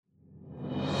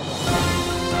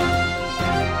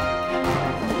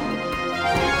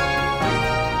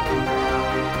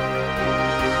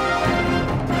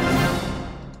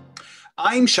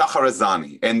I'm Shachar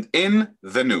Azani, and in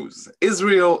the news,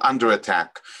 Israel under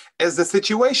attack. As the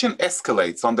situation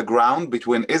escalates on the ground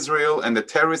between Israel and the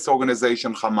terrorist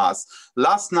organization Hamas,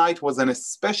 last night was an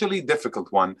especially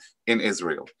difficult one in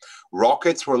Israel.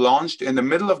 Rockets were launched in the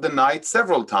middle of the night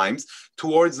several times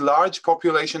towards large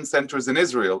population centers in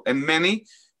Israel, and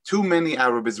too many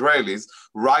Arab Israelis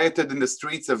rioted in the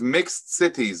streets of mixed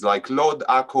cities like Lod,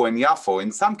 Akko, and Yafo,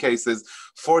 in some cases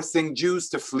forcing Jews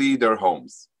to flee their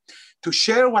homes. To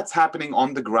share what's happening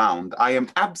on the ground, I am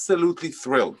absolutely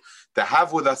thrilled to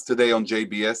have with us today on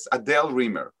JBS Adel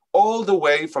Reamer, all the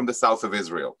way from the south of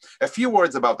Israel. A few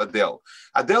words about Adel.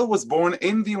 Adel was born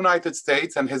in the United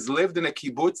States and has lived in a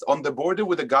kibbutz on the border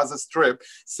with the Gaza Strip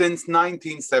since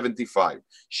 1975.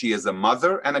 She is a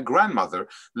mother and a grandmother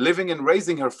living and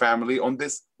raising her family on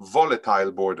this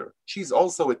volatile border. She's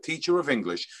also a teacher of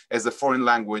English as a foreign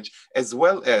language, as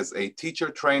well as a teacher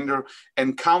trainer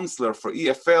and counselor for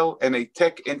EFL and a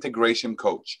tech integration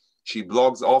coach. She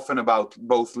blogs often about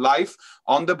both life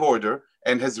on the border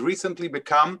and has recently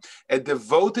become a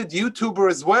devoted YouTuber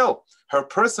as well. Her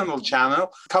personal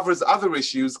channel covers other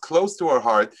issues close to her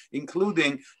heart,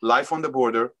 including life on the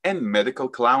border and medical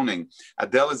clowning.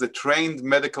 Adel is a trained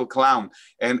medical clown,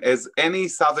 and as any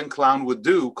Southern clown would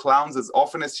do, clowns as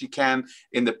often as she can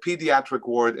in the pediatric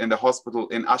ward in the hospital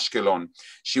in Ashkelon.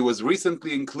 She was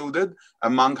recently included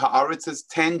among Haaretz's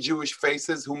 10 Jewish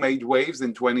faces who made waves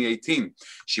in 2018.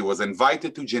 She was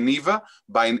invited to Geneva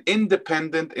by an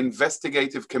independent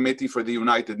investigative committee for the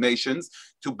United Nations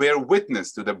to bear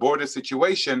witness to the border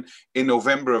situation in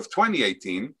November of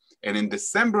 2018, and in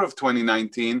December of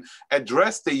 2019,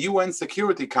 addressed the UN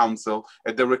Security Council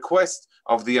at the request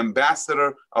of the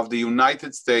Ambassador of the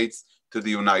United States to the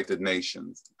United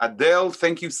Nations. Adel,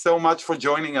 thank you so much for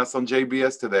joining us on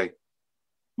JBS today.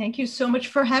 Thank you so much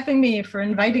for having me, for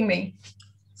inviting me.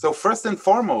 So first and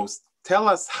foremost, tell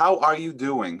us, how are you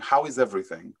doing? How is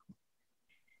everything?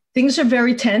 Things are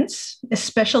very tense,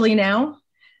 especially now.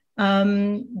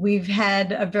 We've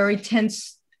had a very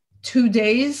tense 2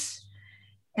 days,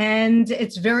 and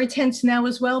it's very tense now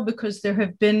as well because there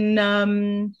have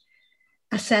been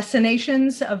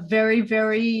assassinations of very,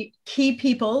 very key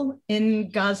people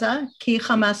in Gaza, key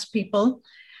Hamas people,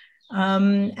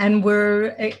 and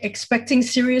we're expecting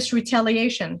serious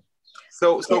retaliation.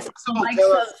 So first of all,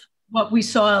 tell us what we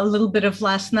saw a little bit of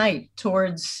last night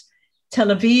towards Tel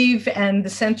Aviv and the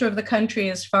center of the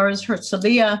country as far as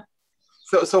Herzliya.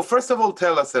 So first of all,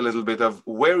 tell us a little bit of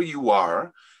where you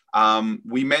are.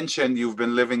 We mentioned you've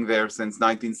been living there since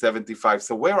 1975.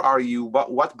 So where are you?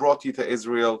 What brought you to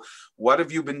Israel? What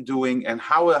have you been doing? And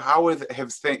how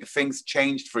have things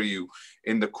changed for you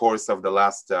in the course of the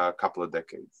last couple of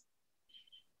decades?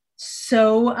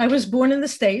 So I was born in the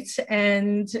States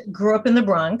and grew up in the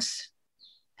Bronx.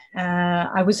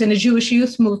 I was in a Jewish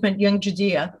youth movement, Young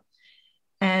Judea.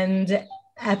 And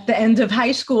at the end of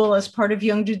high school, as part of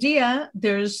Young Judea,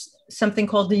 there's something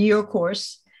called the year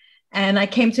course. And I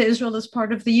came to Israel as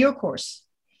part of the year course.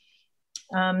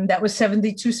 That was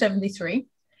 72, 73.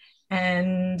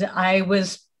 And I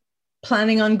was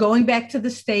planning on going back to the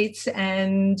States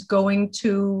and going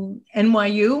to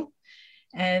NYU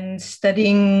and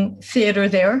studying theater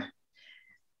there.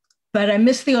 But I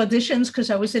missed the auditions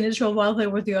because I was in Israel while there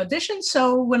were the auditions.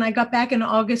 So when I got back in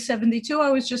August 72,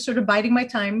 I was just sort of biding my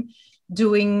time,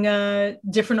 doing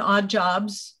different odd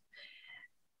jobs.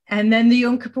 And then the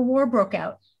Yom Kippur War broke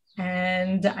out.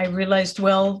 And I realized,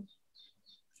 well,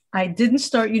 I didn't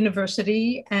start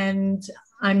university and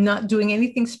I'm not doing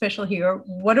anything special here.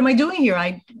 What am I doing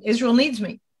here? Israel needs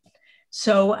me.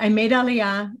 So I made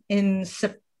Aliyah in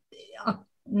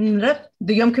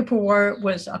the Yom Kippur War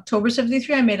was October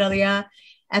 73. I made Aliyah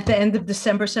at the end of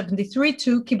December 73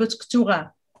 to Kibbutz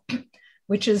Keturah,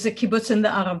 which is a kibbutz in the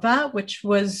Arava, which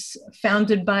was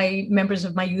founded by members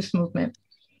of my youth movement.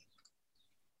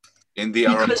 In the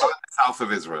Arava, south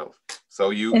of Israel.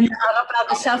 So in the Arava,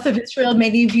 the south of Israel,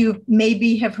 many of you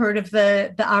maybe have heard of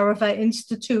the Arava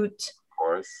Institute. Of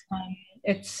course.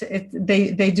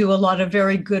 They do a lot of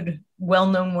very good,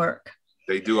 well-known work.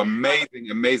 They do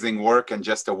amazing work. And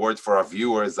just a word for our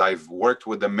viewers, I've worked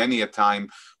with them many a time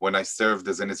when I served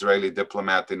as an Israeli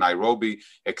diplomat in Nairobi,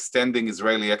 extending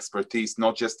Israeli expertise,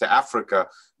 not just to Africa,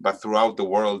 but throughout the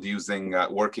world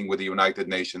working with the United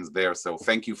Nations there. So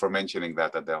thank you for mentioning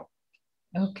that, Adel.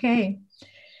 Okay.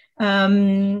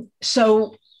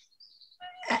 So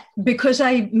because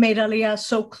I made Aliyah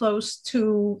so close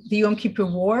to the Yom Kippur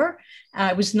War,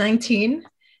 I was 19.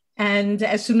 And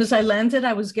as soon as I landed,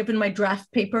 I was given my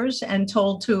draft papers and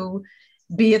told to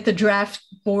be at the draft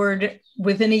board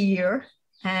within a year.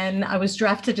 and I was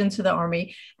drafted into the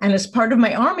army. And as part of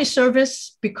my army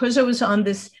service, because I was on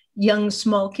this young,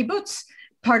 small kibbutz,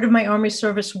 part of my army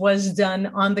service was done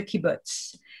on the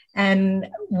kibbutz. And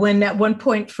when at one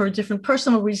point, for different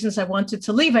personal reasons, I wanted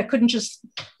to leave, I couldn't just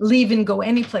leave and go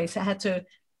anyplace. I had to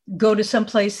go to some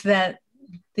place that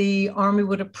the army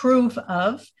would approve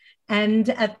of. And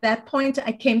at that point,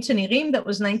 I came to Nirim. That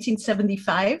was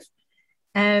 1975.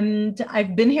 And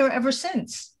I've been here ever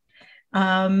since.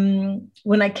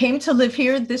 When I came to live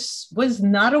here, this was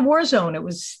not a war zone. It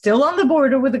was still on the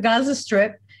border with the Gaza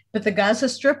Strip, but the Gaza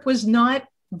Strip was not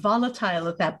volatile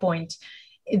at that point.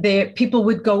 People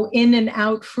would go in and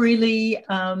out freely.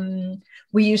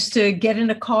 We used to get in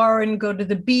a car and go to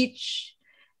the beach.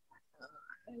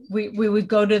 We would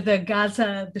go to the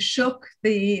Gaza, the Shuk,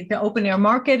 the open air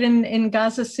market in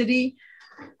Gaza City.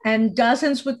 And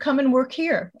Gazans would come and work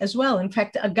here as well. In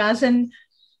fact, a Gazan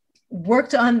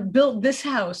built this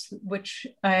house, which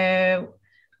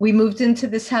we moved into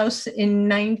this house in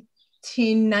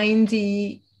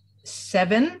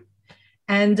 1997.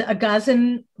 And a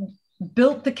Gazan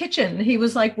built the kitchen. He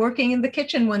was like working in the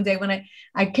kitchen one day when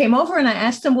I came over, and I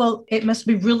asked him, well, it must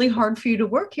be really hard for you to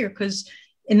work here, because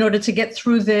in order to get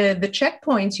through the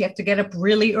checkpoints, you have to get up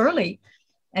really early.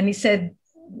 And he said,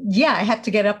 yeah, I have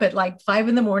to get up at like 5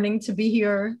 a.m. to be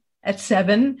here at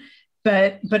 7,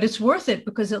 but it's worth it,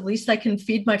 because at least I can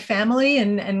feed my family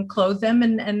and clothe them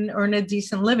and earn a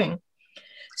decent living.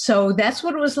 So that's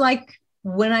what it was like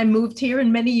when I moved here,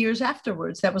 and many years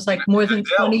afterwards. That was like more than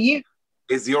 20 years.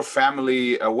 Is your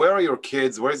family, where are your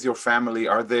kids? Where's your family?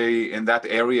 Are they in that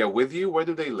area with you? Where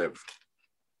do they live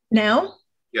now?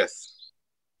 Yes.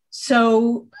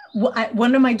 So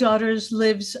one of my daughters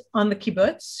lives on the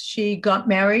kibbutz. She got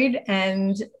married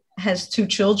and has 2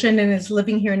 children and is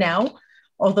living here now.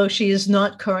 Although she is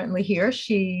not currently here,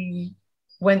 she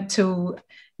went to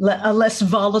a less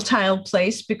volatile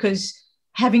place, because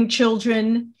having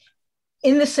children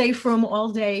in the safe room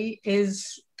all day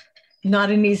is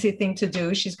not an easy thing to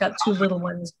do. She's got 2 little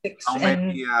ones, 6. How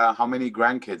many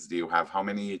grandkids do you have? How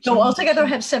many? So altogether I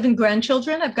have 7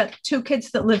 grandchildren. I've got 2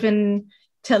 kids that live in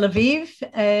Tel Aviv,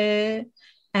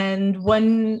 and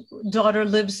one daughter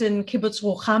lives in Kibbutz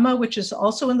Ruchama, which is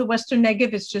also in the Western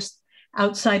Negev. It's just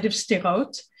outside of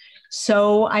Sderot.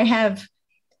 So I have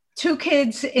 2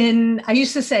 kids I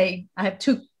used to say I have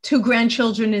two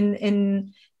grandchildren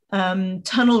in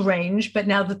tunnel range, but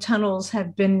now the tunnels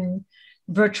have been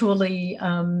virtually,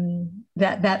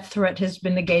 that threat has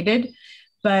been negated.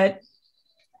 But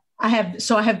I have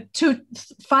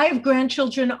 5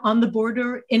 grandchildren on the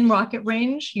border in rocket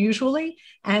range usually,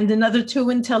 and another 2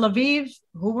 in Tel Aviv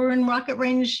who were in rocket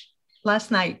range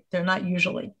last night. They're not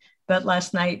usually, but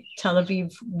last night Tel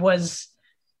Aviv was,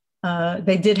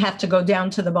 they did have to go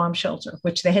down to the bomb shelter,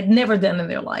 which they had never done in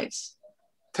their lives.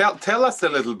 Tell us a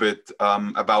little bit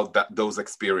about those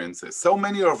experiences. So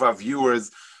many of our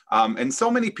viewers and so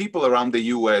many people around the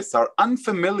US are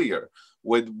unfamiliar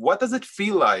with what does it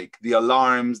feel like, the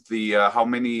alarms, the how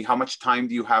much time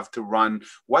do you have to run?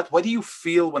 What do you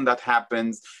feel when that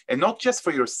happens? And not just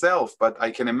for yourself, but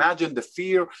I can imagine the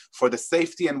fear for the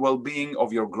safety and well-being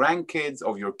of your grandkids,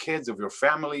 of your kids, of your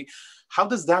family. How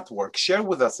does that work? Share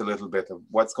with us a little bit of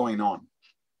what's going on.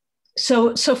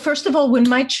 So first of all, when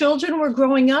my children were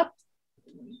growing up,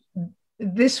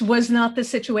 this was not the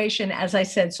situation, as I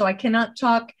said. So I cannot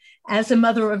talk as a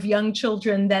mother of young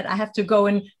children that I have to go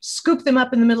and scoop them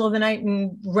up in the middle of the night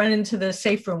and run into the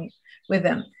safe room with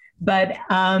them. But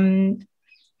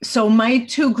so my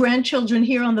 2 grandchildren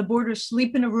here on the border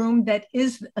sleep in a room that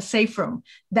is a safe room.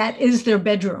 That is their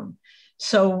bedroom.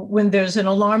 So when there's an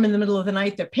alarm in the middle of the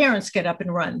night, their parents get up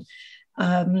and run.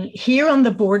 Here on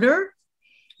the border,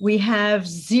 we have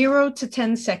 0 to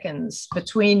 10 seconds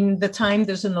between the time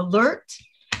there's an alert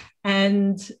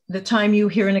and the time you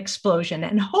hear an explosion.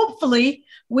 And hopefully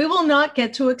we will not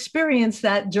get to experience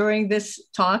that during this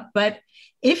talk. But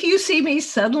if you see me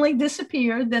suddenly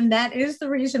disappear, then that is the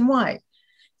reason why,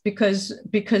 because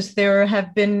there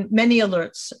have been many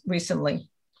alerts recently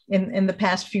in the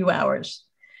past few hours.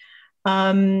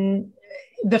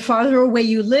 The farther away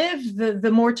you live,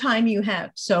 the more time you have.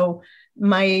 So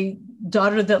my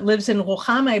daughter that lives in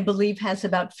Ruchama, I believe, has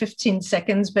about 15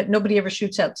 seconds, but nobody ever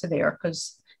shoots out to there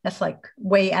because that's like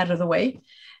way out of the way.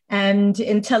 And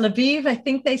in Tel Aviv, I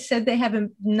think they said they have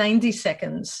 90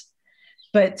 seconds,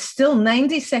 but still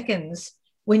 90 seconds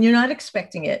when you're not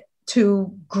expecting it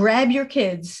to grab your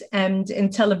kids. And in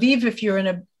Tel Aviv, if you're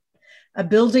in a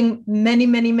building,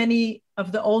 many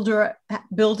of the older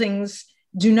buildings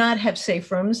do not have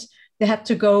safe rooms. They have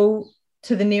to go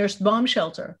to the nearest bomb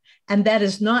shelter. And that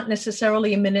is not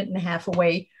necessarily a minute and a half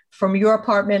away from your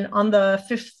apartment on the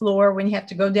 5th floor when you have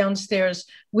to go downstairs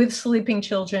with sleeping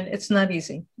children. It's not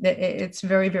easy. It's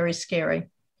very, very scary.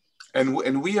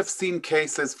 And we have seen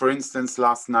cases, for instance,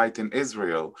 last night in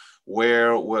Israel,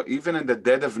 where even in the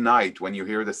dead of night, when you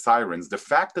hear the sirens, the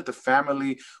fact that the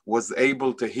family was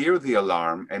able to hear the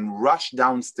alarm and rush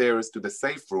downstairs to the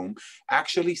safe room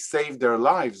actually saved their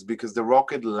lives because the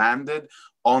rocket landed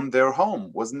on their home.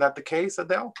 Wasn't that the case,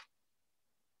 Adele?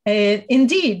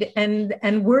 Indeed,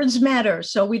 and words matter.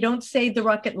 So we don't say the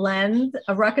rocket land.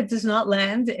 A rocket does not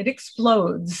land, it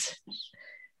explodes.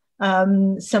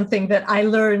 Something that I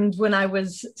learned when I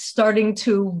was starting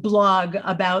to blog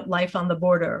about life on the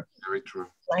border. Very true.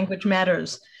 Language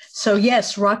matters. So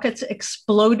yes, rockets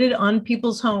exploded on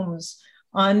people's homes,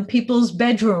 on people's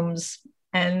bedrooms.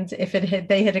 And if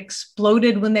they had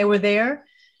exploded when they were there,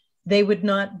 they would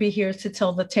not be here to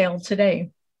tell the tale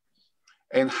today.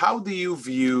 And how do you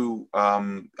view,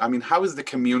 how is the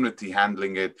community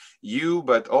handling it? You,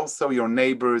 but also your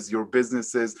neighbors, your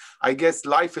businesses. I guess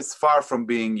life is far from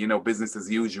being, business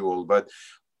as usual, but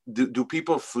do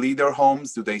people flee their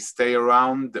homes? Do they stay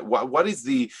around? What is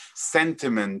the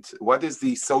sentiment? What is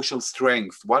the social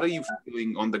strength? What are you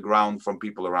feeling on the ground from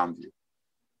people around you?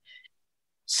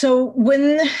 So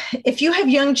if you have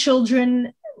young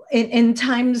children in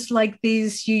times like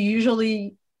these, you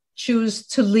usually choose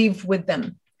to leave with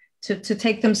them, to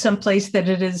take them someplace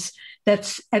that's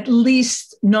at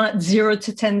least not 0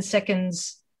 to 10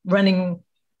 seconds running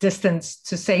distance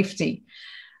to safety.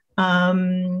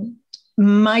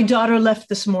 My daughter left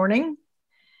this morning,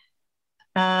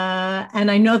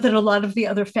 and I know that a lot of the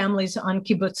other families on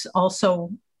kibbutz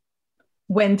also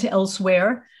went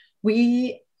elsewhere.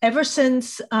 Ever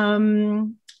since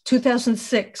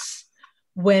 2006,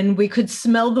 when we could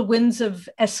smell the winds of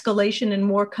escalation and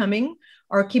war coming,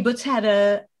 our kibbutz had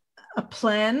a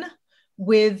plan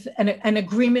with an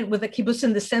agreement with a kibbutz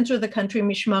in the center of the country,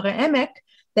 Mishmar Emek,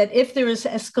 that if there is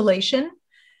escalation,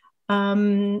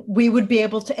 we would be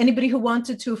able to, anybody who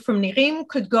wanted to from Nirim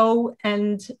could go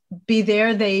and be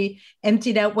there. They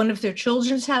emptied out one of their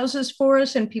children's houses for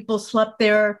us, and people slept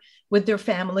there with their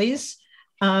families.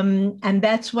 And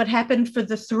that's what happened for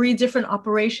the 3 different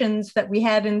operations that we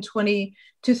had in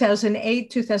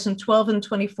 2008, 2012, and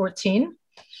 2014.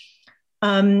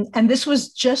 And this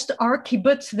was just our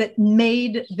kibbutz that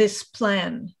made this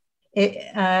plan,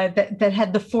 that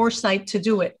had the foresight to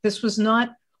do it. This was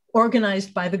not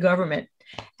organized by the government.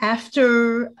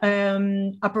 After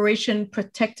Operation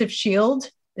Protective Shield,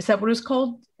 is that what it was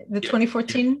called? The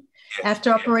 2014?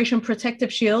 After Operation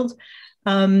Protective Shield,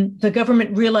 the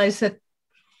government realized that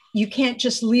you can't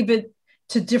just leave it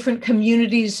to different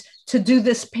communities to do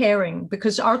this pairing,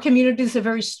 because our community is a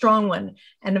very strong one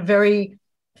and a very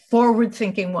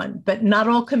forward-thinking one, but not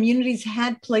all communities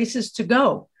had places to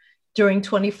go during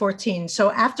 2014.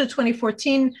 So after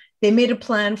 2014, they made a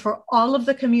plan for all of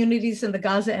the communities in the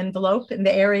Gaza envelope, in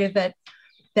the area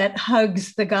that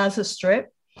hugs the Gaza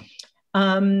Strip,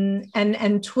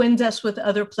 and twinned us with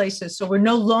other places. So we're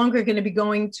no longer going to be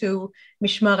going to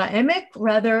Mishmar Emek.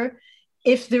 Rather,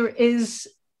 if there is,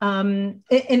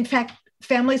 in fact,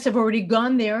 families have already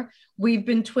gone there. We've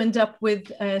been twinned up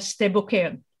with Sde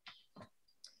Boker,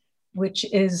 which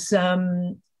is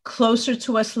closer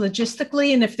to us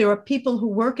logistically. And if there are people who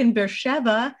work in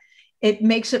Beersheba, it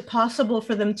makes it possible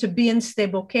for them to be in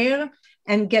Sde Boker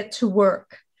and get to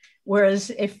work. Whereas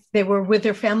if they were with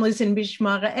their families in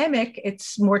Mishmar Emek,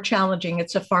 it's more challenging.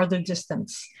 It's a farther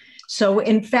distance. So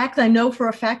in fact, I know for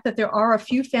a fact that there are a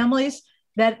few families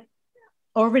that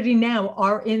already now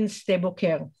are in Sde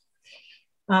Boker.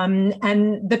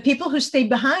 And the people who stay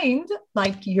behind,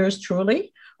 like yours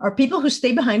truly, are people who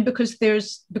stay behind because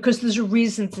there's a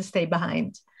reason to stay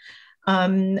behind.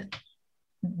 When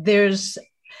there's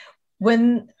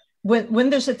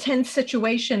a tense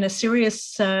situation, a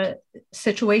serious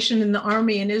situation in the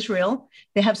army in Israel,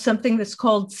 they have something that's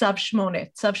called Tzav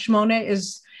Shmone. Tzav Shmone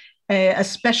is a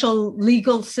special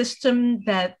legal system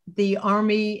that the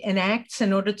army enacts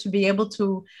in order to be able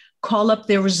to call up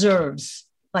their reserves,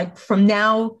 like from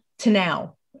now to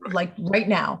now, like right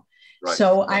now. Right.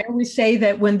 So I always say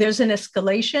that when there's an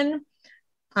escalation,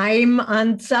 I'm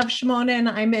on Tzav Shmone and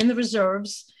I'm in the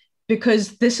reserves,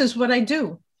 because this is what I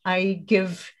do. I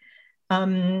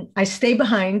stay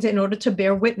behind in order to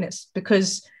bear witness,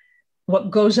 because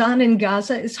what goes on in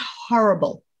Gaza is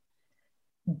horrible.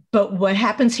 But what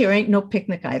happens here ain't no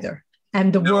picnic either.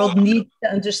 And the world needs to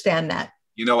understand that.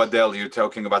 You know, Adele, you're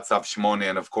talking about Tzav Shmone,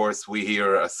 and of course, we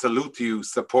here salute you,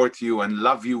 support you, and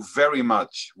love you very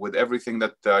much with everything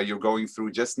that you're going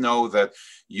through. Just know that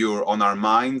you're on our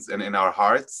minds and in our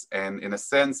hearts, and in a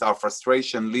sense, our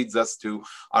frustration leads us to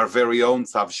our very own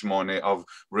Tzav Shmone of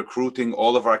recruiting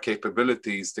all of our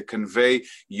capabilities to convey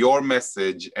your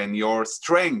message and your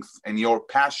strength and your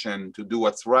passion to do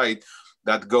what's right,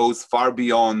 that goes far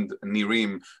beyond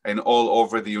Nirim and all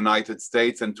over the United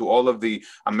States, and to all of the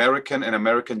American and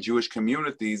American Jewish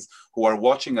communities who are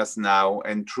watching us now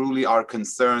and truly are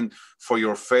concerned for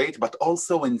your faith, but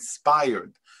also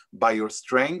inspired by your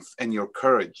strength and your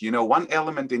courage. You know, one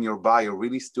element in your bio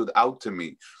really stood out to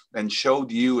me and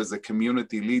showed you as a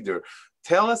community leader.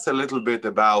 Tell us a little bit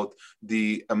about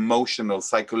the emotional,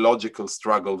 psychological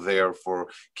struggle there for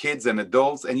kids and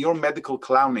adults, and your medical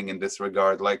clowning in this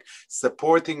regard, like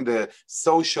supporting the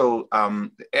social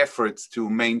efforts to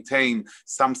maintain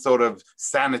some sort of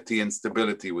sanity and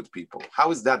stability with people. How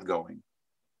is that going?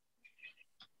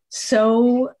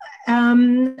 So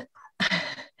I'm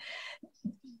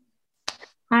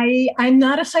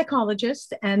not a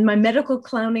psychologist, and my medical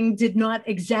clowning did not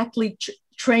exactly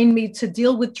train me to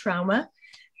deal with trauma,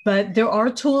 but there are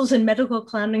tools in medical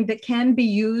clowning that can be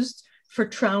used for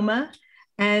trauma.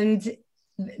 And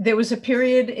there was a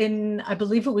period in, I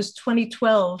believe it was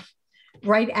 2012,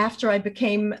 right after I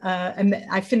became,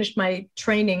 I finished my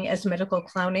training as medical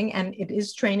clowning, and it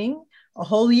is training a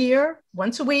whole year,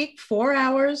 once a week, 4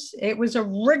 hours. It was a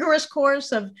rigorous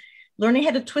course of learning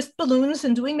how to twist balloons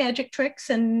and doing magic tricks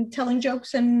and telling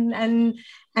jokes and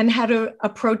how to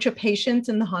approach a patient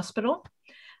in the hospital.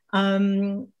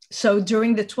 So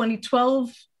during the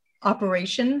 2012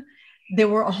 operation, there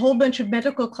were a whole bunch of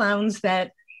medical clowns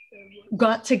that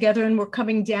got together and were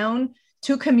coming down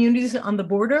to communities on the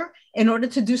border in order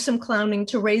to do some clowning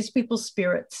to raise people's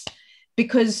spirits,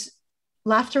 because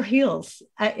laughter heals.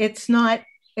 It's not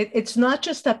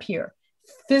just up here.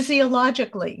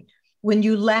 Physiologically, when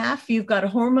you laugh, you've got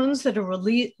hormones that are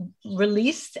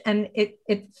released, and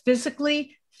it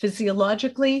physically,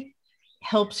 physiologically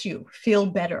helps you feel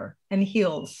better and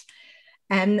heals.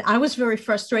 And I was very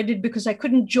frustrated because I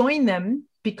couldn't join them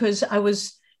because I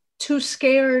was too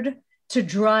scared to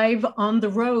drive on the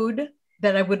road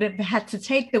that I would have had to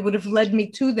take that would have led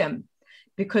me to them,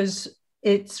 because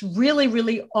it's really,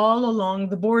 really all along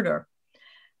the border.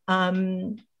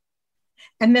 And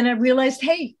then I realized,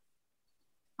 hey,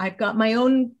 I've got my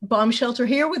own bomb shelter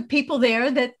here with people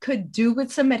there that could do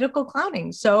with some medical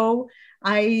clowning. So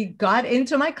I got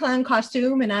into my clown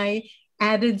costume and I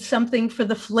added something for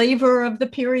the flavor of the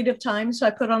period of time. So I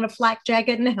put on a flak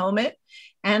jacket and a helmet,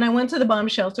 and I went to the bomb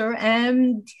shelter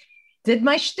and did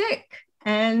my shtick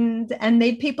and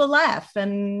made people laugh.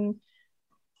 And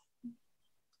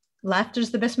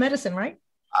laughter's the best medicine, right?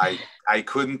 I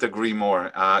couldn't agree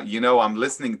more. You know, I'm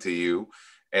listening to you,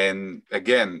 and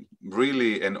again,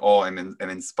 really in awe and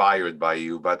inspired by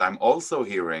you, but I'm also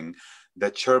hearing the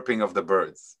chirping of the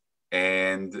birds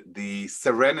and the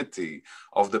serenity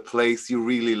of the place you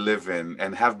really live in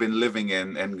and have been living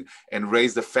in and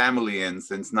raised a family in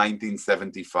since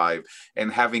 1975,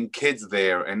 and having kids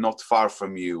there and not far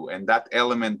from you, and that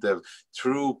element of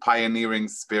true pioneering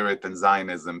spirit and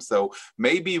Zionism. So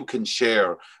maybe you can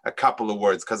share a couple of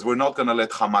words, because we're not going to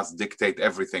let Hamas dictate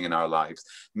everything in our lives.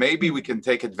 Maybe we can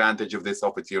take advantage of this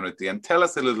opportunity and tell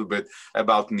us a little bit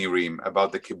about Nirim,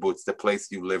 about the kibbutz, the place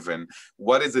you live in.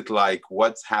 What is it like?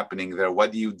 What's happening there?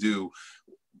 What do you do,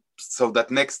 so that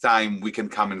next time we can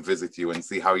come and visit you and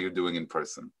see how you're doing in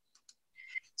person?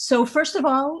 So first of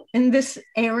all, in this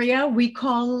area, we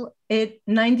call it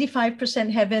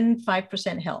 95% heaven,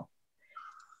 5% hell.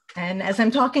 And as I'm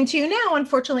talking to you now,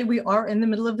 unfortunately, we are in the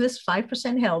middle of this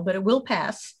 5% hell, but it will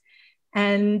pass.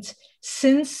 And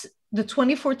since the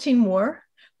 2014 war,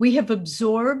 we have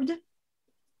absorbed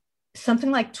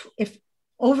something like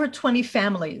over 20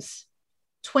 families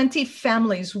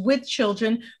with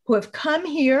children who have come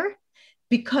here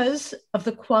because of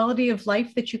the quality of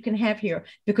life that you can have here.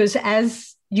 Because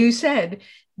as you said,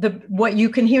 what you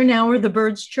can hear now are the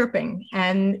birds chirping,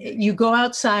 and you go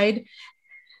outside.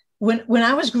 When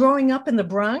I was growing up in the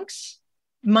Bronx,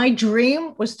 my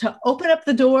dream was to open up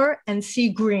the door and see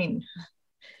green.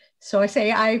 So I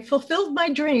say, I fulfilled my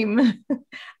dream.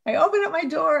 I open up my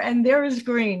door and there is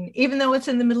green, even though it's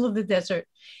in the middle of the desert.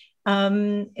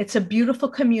 It's a beautiful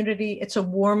community. It's a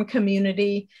warm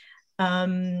community.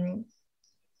 I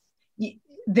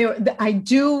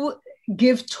do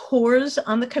give tours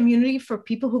on the community for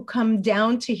people who come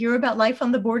down to hear about life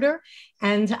on the border.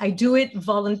 And I do it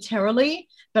voluntarily,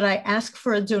 but I ask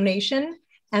for a donation.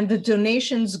 and the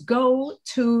donations go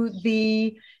to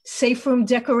the Safe Room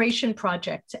Decoration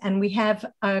Project. And we have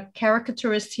a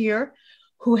caricaturist here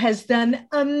who has done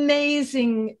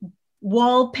amazing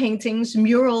wall paintings,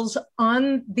 murals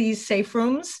on these safe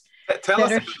rooms. Tell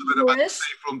us a little bit about the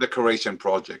Safe Room Decoration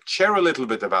Project. Share a little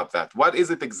bit about that. What is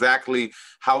it exactly?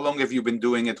 How long have you been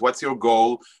doing it? What's your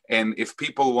goal? And if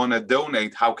people want to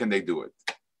donate, how can they do it?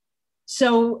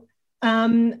 So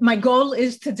my goal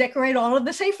is to decorate all of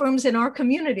the safe rooms in our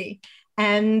community.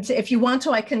 And if you want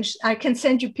to, I can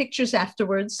send you pictures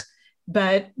afterwards.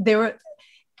 But there,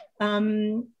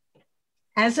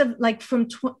 as of like from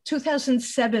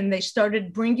 2007, they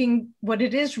started bringing what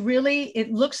it is really.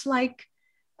 It looks like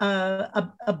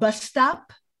a bus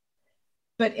stop,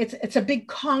 but it's a big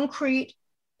concrete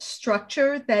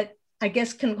structure that I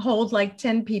guess can hold like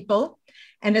 10 people,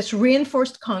 and it's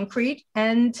reinforced concrete,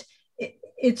 and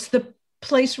it's the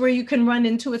place where you can run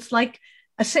into. It's like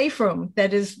a safe room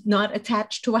that is not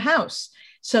attached to a house.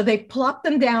 So they plop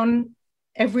them down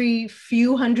every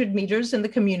few hundred meters in the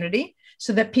community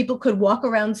so that people could walk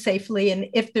around safely, and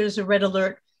if there's a red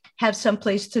alert, have some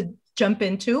place to jump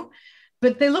into.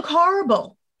 But they look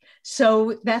horrible.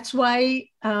 So that's why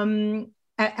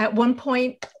at one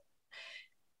point,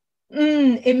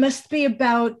 it must be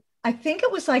about, I think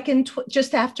it was like in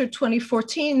just after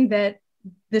 2014 that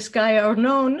this guy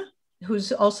Arnon,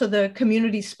 who's also the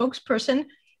community spokesperson,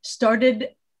 started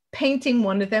painting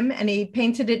one of them, and he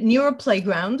painted it near a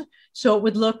playground so it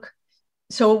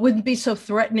wouldn't be so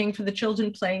threatening for the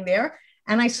children playing there.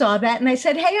 And I saw that and I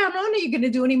said, hey, Arnon, are you going to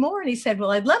do any more? And he said, well,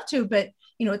 I'd love to, but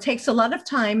it takes a lot of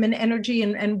time and energy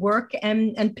and work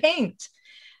and paint,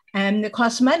 and it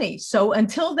costs money. So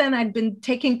until then, I'd been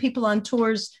taking people on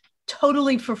tours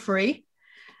totally for free,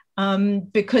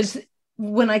 because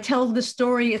when I tell the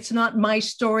story, it's not my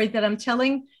story that I'm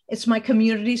telling, it's my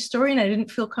community story. And I didn't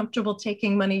feel comfortable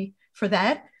taking money for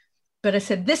that. But I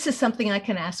said, this is something I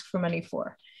can ask for money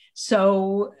for.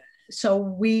 So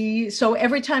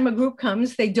every time a group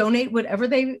comes, they donate whatever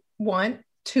they want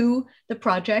to the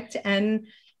project. And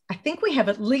I think we have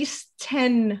at least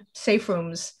 10 safe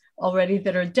rooms already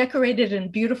that are decorated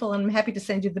and beautiful. And I'm happy to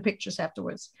send you the pictures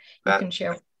afterwards. You can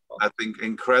share. I think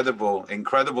incredible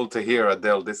to hear,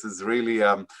 Adele. This is really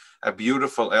a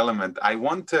beautiful element. I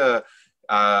want to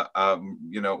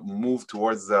move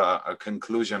towards a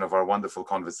conclusion of our wonderful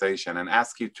conversation and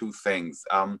ask you two things.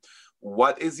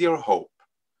 What is your hope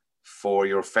for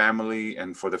your family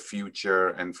and for the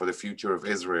future of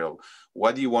Israel?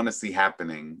 What do you want to see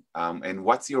happening? And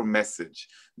what's your message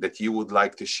that you would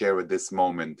like to share at this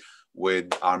moment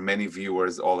with our many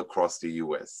viewers all across the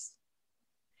US?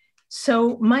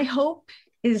 So my hope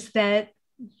is that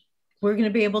we're going to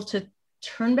be able to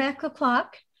turn back the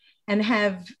clock and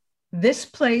have this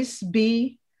place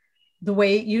be the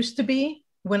way it used to be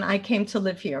when I came to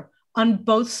live here, on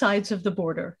both sides of the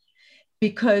border,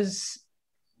 because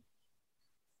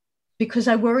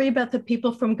I worry about the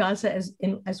people from Gaza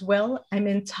as well. I'm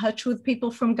in touch with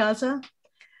people from Gaza.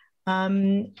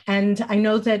 And I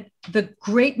know that the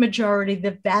great majority,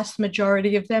 the vast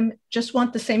majority of them just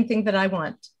want the same thing that I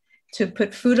want, to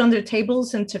put food on their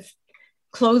tables and to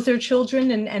clothe their children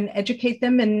and educate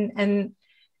them and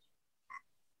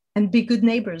be good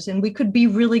neighbors. And we could be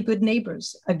really good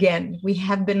neighbors again. We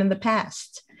have been in the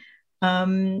past.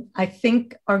 I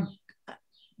think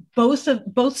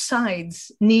both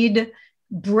sides need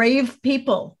brave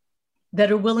people that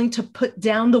are willing to put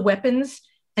down the weapons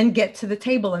and get to the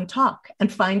table and talk and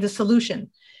find a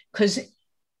solution, because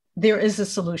there is a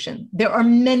solution. There are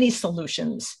many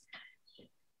solutions,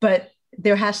 but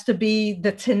there has to be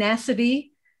the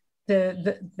tenacity.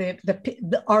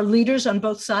 Our leaders on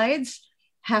both sides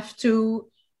have to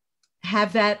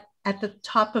have that at the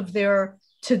top of their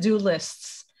to-do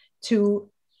lists, to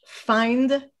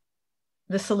find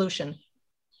the solution,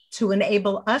 to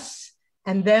enable us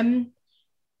and them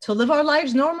to live our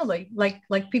lives normally,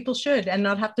 like people should, and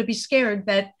not have to be scared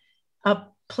that a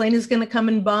plane is going to come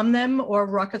and bomb them, or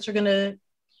rockets are going to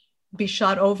be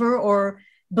shot over, or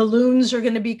balloons are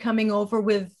going to be coming over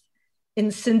with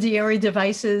incendiary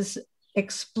devices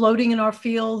exploding in our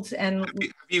fields. And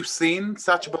have you seen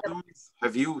such balloons?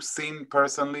 Have you seen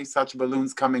personally such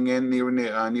balloons coming in near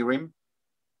Nirim?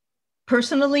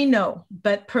 Personally, no.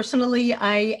 But personally,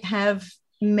 I have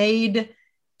made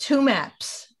 2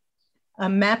 maps, a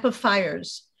map of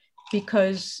fires,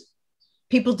 because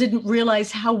people didn't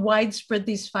realize how widespread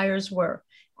these fires were.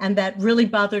 And that really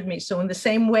bothered me. So in the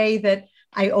same way that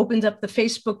I opened up the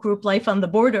Facebook group Life on the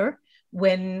Border,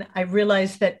 when I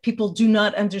realized that people do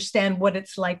not understand what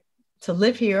it's like to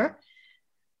live here,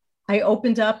 I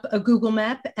opened up a Google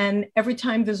map, and every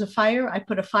time there's a fire, I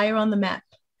put a fire on the map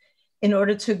in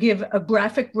order to give a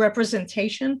graphic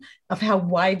representation of how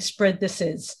widespread this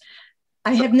is.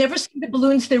 I have never seen the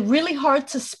balloons. They're really hard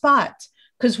to spot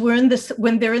because when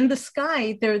they're in the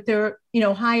sky, they're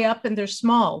high up and they're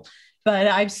small. But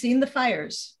I've seen the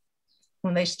fires.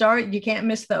 When they start, you can't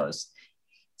miss those.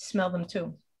 Smell them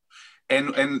too.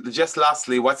 And just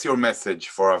lastly, what's your message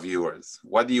for our viewers?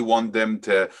 What do you want them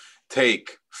to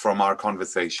take from our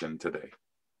conversation today?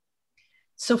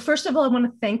 So first of all, I want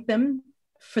to thank them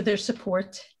for their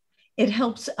support. It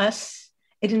helps us.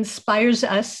 It inspires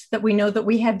us that we know that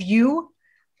we have you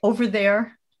over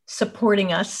there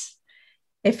supporting us.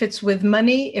 If it's with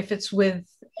money, if it's with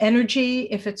energy,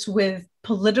 if it's with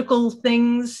political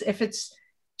things, if it's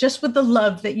just with the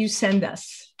love that you send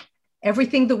us.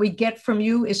 Everything that we get from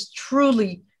you is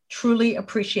truly, truly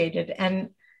appreciated.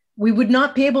 And we would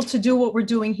not be able to do what we're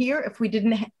doing here if we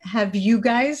didn't have you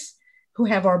guys who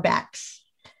have our backs.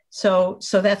 So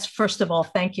that's first of all,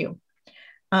 thank you.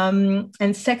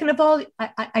 And second of all,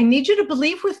 I need you to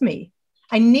believe with me.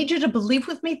 I need you to believe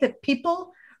with me that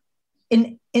people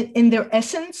in their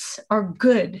essence are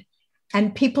good,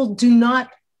 and people do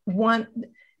not want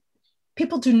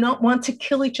to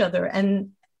kill each other.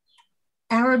 And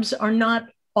Arabs are not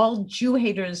all Jew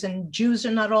haters, and Jews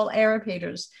are not all Arab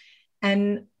haters.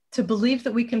 And to believe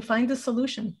that we can find a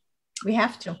solution, we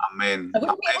have to. Amen. I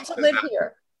wouldn't be able to live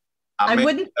here. I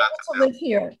wouldn't be able to live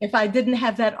here if I didn't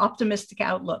have that optimistic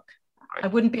outlook. Right. I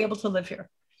wouldn't be able to live here.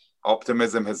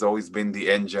 Optimism has always been the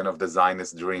engine of the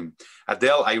Zionist dream.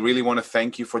 Adele, I really want to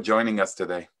thank you for joining us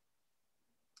today.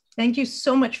 Thank you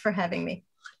so much for having me.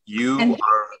 You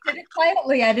did it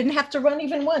quietly. I didn't have to run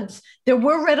even once. There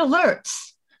were red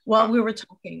alerts while we were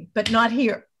talking, but not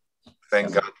here.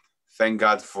 Thank God. Thank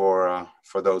God for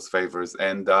those favors.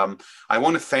 And I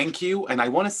want to thank you. And I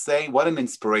want to say what an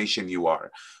inspiration you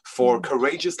are for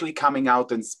courageously coming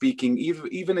out and speaking,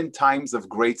 even in times of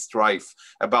great strife,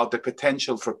 about the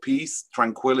potential for peace,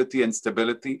 tranquility, and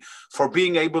stability, for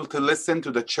being able to listen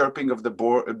to the chirping of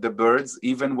the birds,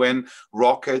 even when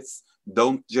rockets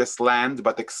don't just land,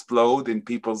 but explode in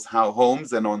people's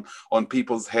homes and on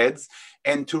people's heads,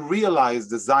 and to realize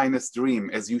the Zionist dream,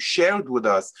 as you shared with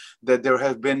us, that there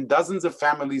have been dozens of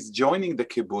families joining the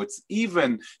kibbutz,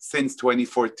 even since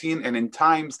 2014, and in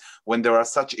times when there are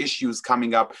such issues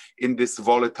coming up in this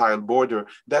volatile border,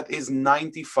 that is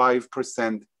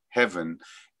 95% heaven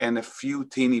and a few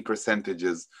teeny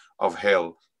percentages of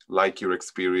hell, like you're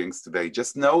experiencing today.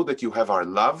 Just know that you have our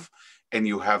love and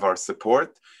you have our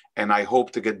support. And I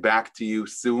hope to get back to you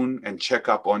soon and check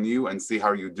up on you and see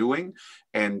how you're doing.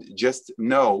 And just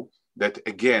know that,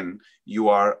 again, you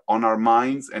are on our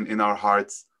minds and in our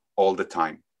hearts all the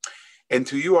time. And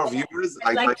to you, our viewers,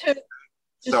 I'd like to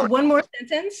just one more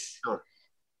sentence. Sure.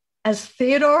 As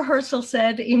Theodore Herzl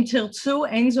said, Im tirtzu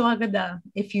ein zo agada.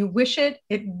 If you wish it,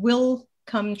 it will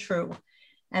come true.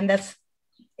 And that's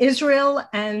Israel,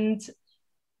 and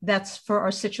that's for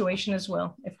our situation as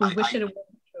well. If we wish it, it will.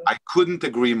 I couldn't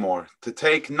agree more. To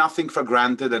take nothing for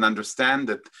granted and understand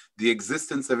that the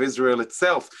existence of Israel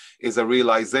itself is a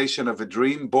realization of a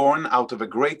dream born out of a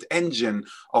great engine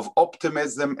of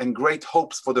optimism and great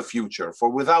hopes for the future.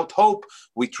 For without hope,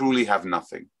 we truly have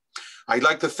nothing. I'd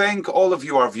like to thank all of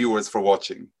you, our viewers, for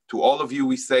watching. To all of you,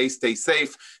 we say, stay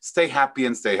safe, stay happy,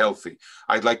 and stay healthy.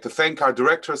 I'd like to thank our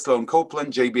director, Sloan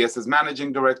Copeland, JBS's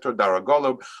managing director, Dara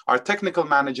Golob, our technical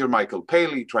manager, Michael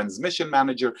Paley, transmission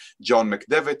manager, John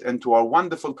McDevitt, and to our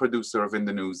wonderful producer of In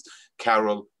the News,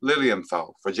 Carol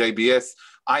Lilienthal. For JBS,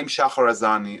 I'm Shachar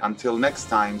Azani. Until next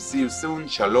time, see you soon,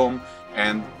 shalom,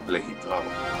 and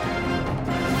lehitraot.